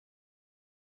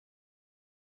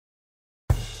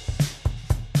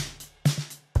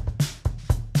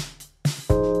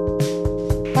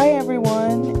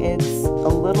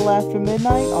after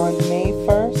midnight on May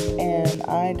 1st, and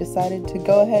I decided to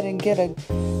go ahead and get a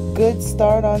good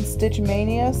start on Stitch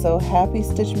Mania, so happy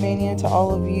Stitch Mania to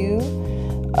all of you.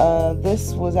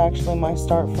 This was actually my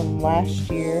start from last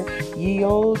year, ye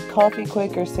old Coffee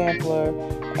Quaker sampler,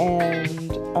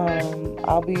 and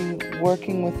I'll be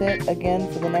working with it again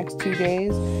for the next 2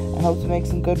 days. I hope to make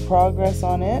some good progress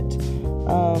on it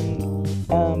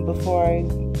before I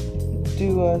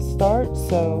do a start,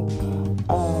 so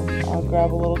I'll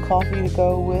grab a little coffee to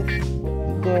go with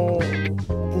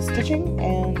the stitching,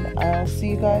 and I'll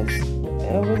see you guys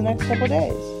over the next couple of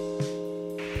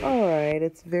days. Alright,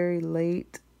 it's very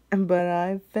late, but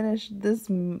I finished this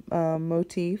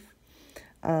motif.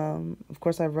 Of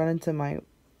course, I've run into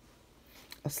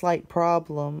a slight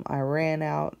problem. I ran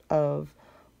out of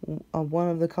one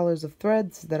of the colors of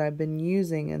threads that I've been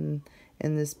using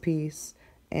in this piece,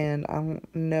 and I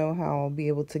don't know how I'll be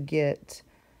able to get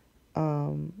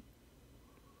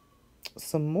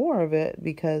some more of it,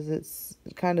 because it's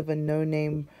kind of a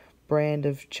no-name brand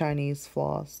of Chinese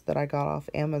floss that I got off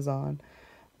Amazon.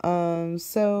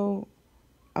 So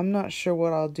I'm not sure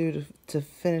what I'll do to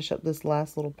finish up this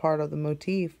last little part of the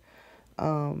motif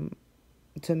to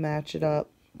match it up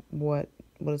what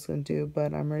it's going to do,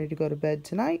 but I'm ready to go to bed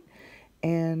tonight,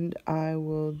 and I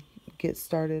will get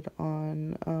started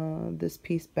on this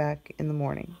piece back in the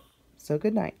morning. So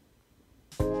good night.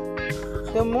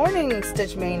 Good morning,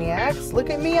 Stitch Maniacs. Look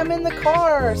at me, I'm in the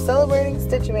car celebrating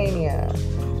Stitch Mania.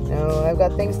 Now, I've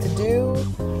got things to do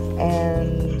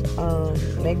and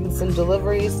making some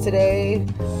deliveries today,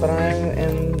 but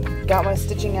got my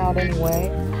stitching out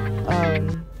anyway.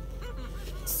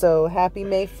 So happy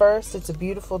May 1st. It's a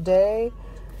beautiful day.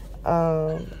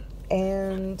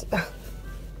 And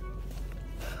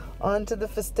on to the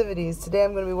festivities. Today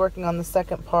I'm going to be working on the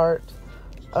second part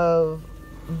of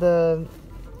the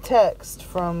text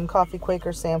from Coffee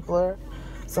Quaker Sampler,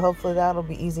 so hopefully that'll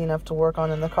be easy enough to work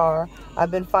on in the car. I've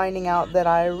been finding out that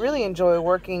I really enjoy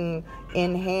working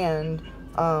in hand,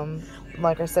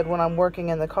 like I said, when I'm working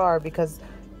in the car, because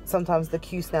sometimes the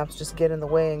Q-snaps just get in the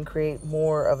way and create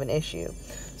more of an issue.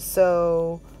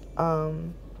 So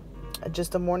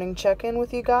just a morning check-in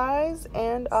with you guys,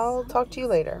 and I'll talk to you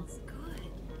later.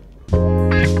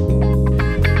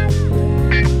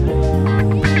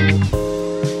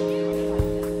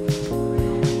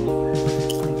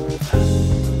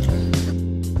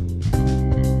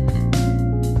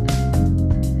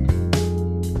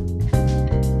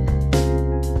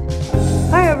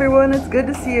 Everyone, it's good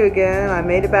to see you again. I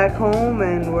made it back home,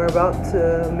 and we're about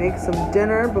to make some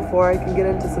dinner before I can get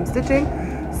into some stitching.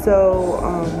 So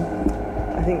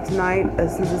I think tonight,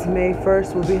 since it's May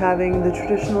 1st, we'll be having the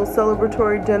traditional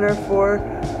celebratory dinner for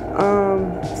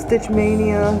Stitch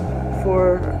Mania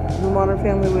for the Modern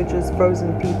Family, which is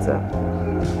frozen pizza.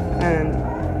 And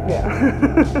yeah,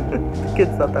 the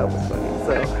kids thought that was funny.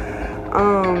 So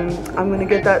I'm going to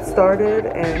get that started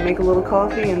and make a little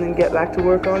coffee, and then get back to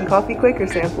work on Coffee Quaker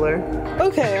Sampler.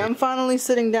 Okay, I'm finally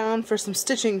sitting down for some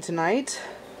stitching tonight.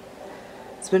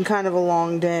 It's been kind of a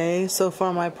long day. So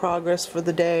far my progress for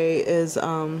the day is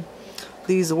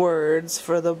these words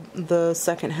for the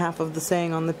second half of the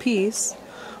saying on the piece,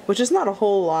 which is not a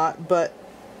whole lot, but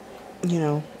you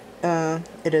know,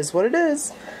 it is what it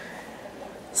is.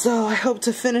 So I hope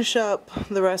to finish up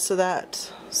the rest of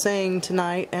that saying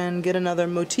tonight and get another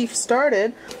motif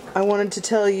started. I wanted to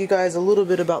tell you guys a little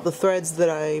bit about the threads that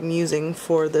I'm using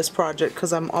for this project,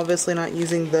 because I'm obviously not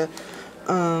using the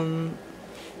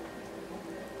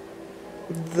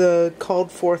called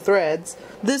for threads.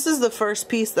 This is the first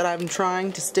piece that I'm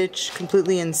trying to stitch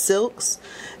completely in silks,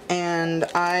 and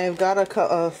I've got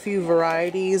a few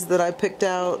varieties that I picked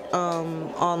out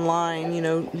online, you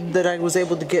know, that I was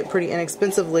able to get pretty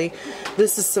inexpensively.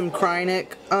 This is some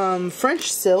Krynic French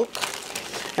silk,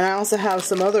 and I also have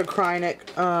some other Krynic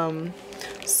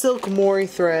silk Mori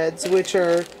threads, which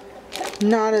are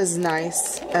not as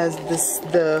nice as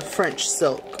the French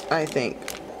silk, I think.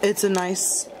 It's a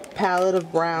nice palette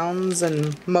of browns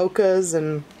and mochas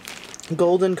and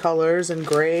golden colors and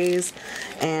grays,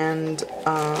 and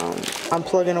I'm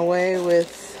plugging away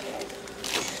with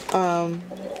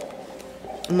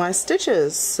my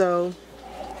stitches. So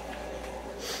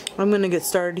I'm going to get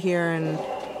started here and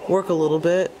work a little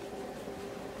bit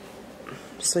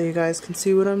so you guys can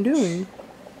see what I'm doing.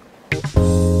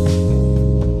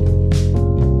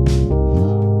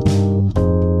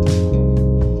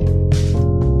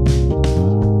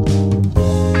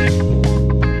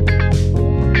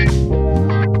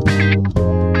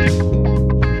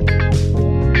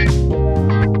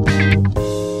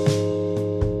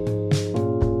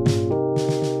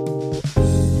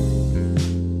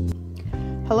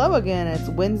 Hello again, it's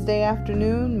Wednesday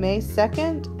afternoon, May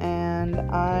 2nd,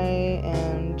 and I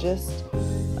am just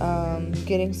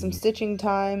getting some stitching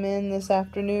time in this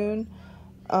afternoon.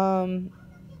 And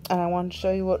I want to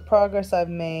show you what progress I've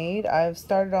made. I've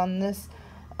started on this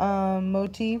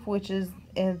motif, which is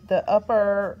in the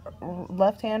upper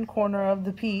left-hand corner of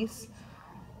the piece.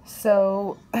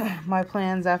 So my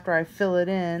plans after I fill it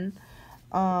in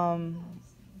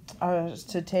are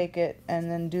to take it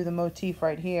and then do the motif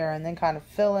right here, and then kind of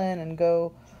fill in and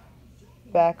go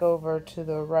back over to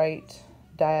the right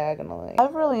diagonally.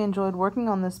 I've really enjoyed working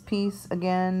on this piece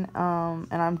again,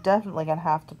 and I'm definitely gonna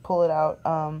have to pull it out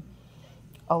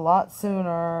a lot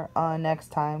sooner next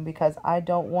time, because I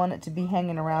don't want it to be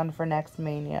hanging around for next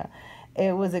Maynia.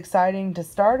 It was exciting to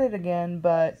start it again,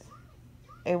 but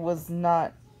it was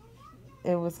not.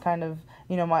 It was kind of,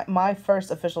 you know, my first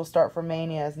official start for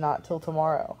Maynia is not till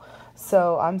tomorrow,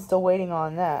 so I'm still waiting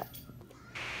on that.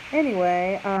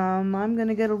 Anyway, I'm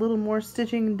gonna get a little more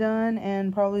stitching done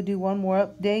and probably do one more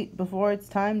update before it's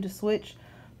time to switch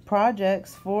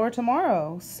projects for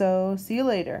tomorrow. So see you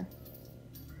later.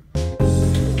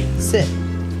 Sit.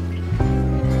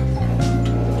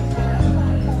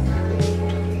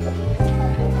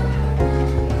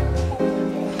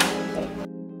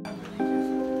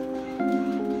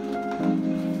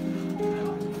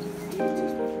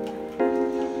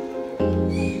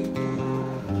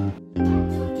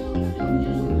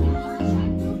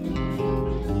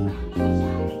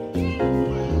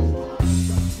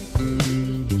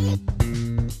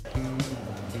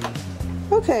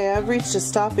 Okay, I've reached a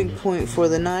stopping point for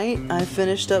the night. I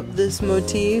finished up this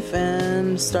motif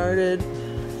and started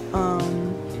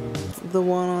the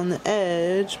one on the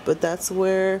edge, but that's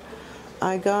where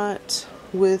I got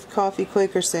with Coffee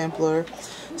Quaker Sampler.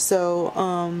 So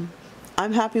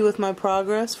I'm happy with my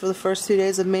progress for the first 2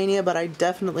 days of Maynia, but I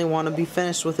definitely want to be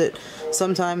finished with it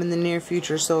sometime in the near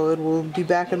future, so it will be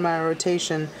back in my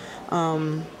rotation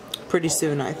pretty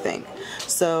soon, I think.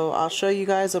 So I'll show you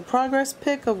guys a progress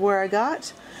pic of where I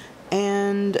got,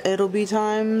 and it'll be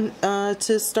time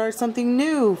to start something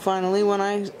new finally when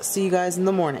I see you guys in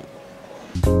the morning.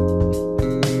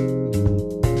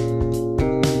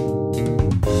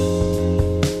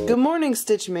 Good morning,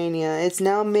 Stitch Mania. It's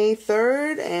now May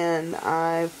 3rd, and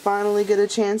I finally get a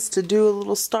chance to do a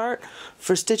little start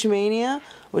for Stitch Mania,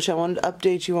 which I wanted to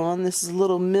update you on. This is a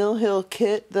little Mill Hill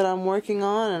kit that I'm working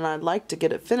on, and I'd like to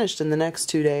get it finished in the next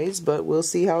 2 days, but we'll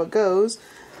see how it goes.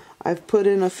 I've put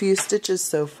in a few stitches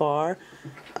so far,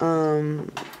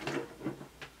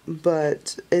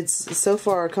 but it's so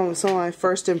far some of my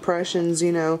first impressions.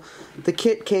 You know, the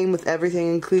kit came with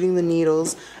everything, including the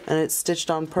needles, and it's stitched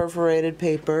on perforated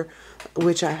paper,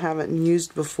 which I haven't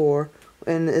used before,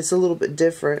 and it's a little bit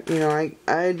different. You know,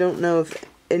 I don't know if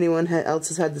anyone else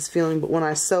has had this feeling, but when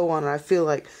I sew on it, I feel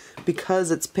like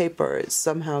because it's paper, it's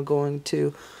somehow going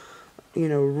to, you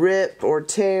know, rip or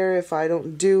tear if I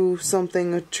don't do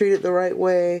something or treat it the right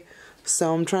way.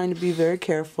 So I'm trying to be very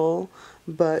careful,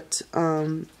 but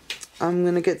I'm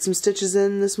gonna get some stitches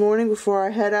in this morning before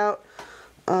I head out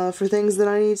for things that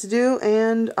I need to do,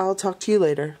 and I'll talk to you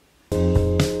later.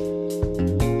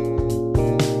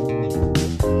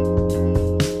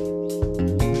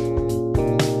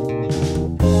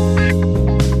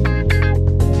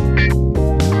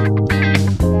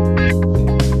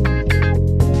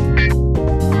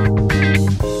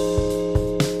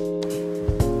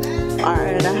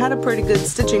 Pretty good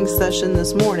stitching session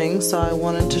this morning, so I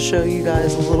wanted to show you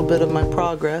guys a little bit of my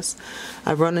progress.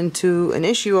 I've run into an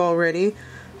issue already.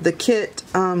 The kit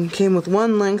came with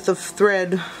one length of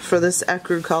thread for this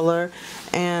ecru color,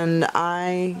 and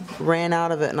I ran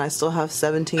out of it, and I still have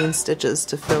 17 stitches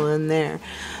to fill in there.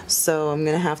 So I'm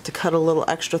gonna have to cut a little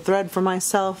extra thread for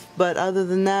myself, but other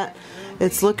than that,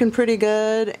 it's looking pretty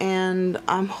good, and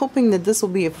I'm hoping that this will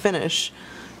be a finish.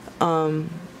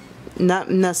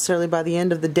 Not necessarily by the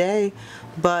end of the day,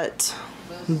 but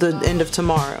the end of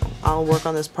tomorrow. I'll work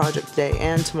on this project today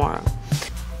and tomorrow.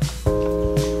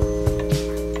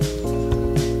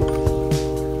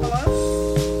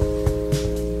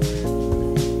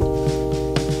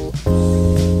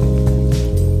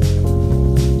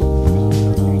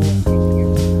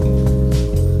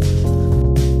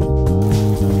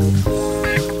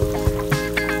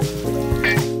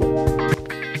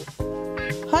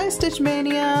 Stitch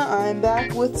Mania, I'm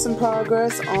back with some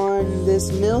progress on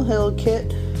this Mill Hill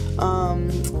kit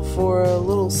for a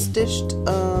little stitched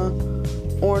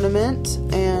ornament,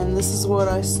 and this is what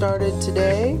I started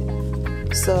today.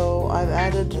 So I've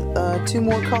added 2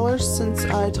 more colors since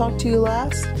I talked to you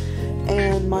last,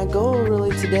 And my goal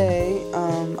really today,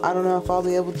 I don't know if I'll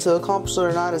be able to accomplish it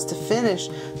or not, is to finish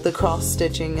the cross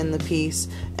stitching in the piece,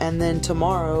 and then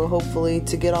tomorrow hopefully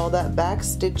to get all that back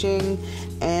stitching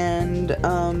and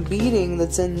beading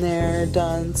that's in there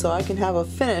done, so I can have a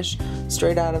finish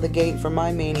straight out of the gate for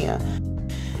my Maynia.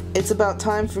 It's about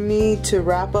time for me to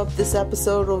wrap up this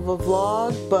episode of a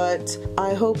vlog, but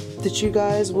I hope that you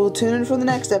guys will tune in for the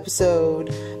next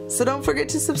episode. So don't forget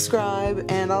to subscribe,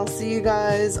 and I'll see you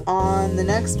guys on the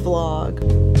next vlog.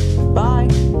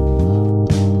 Bye!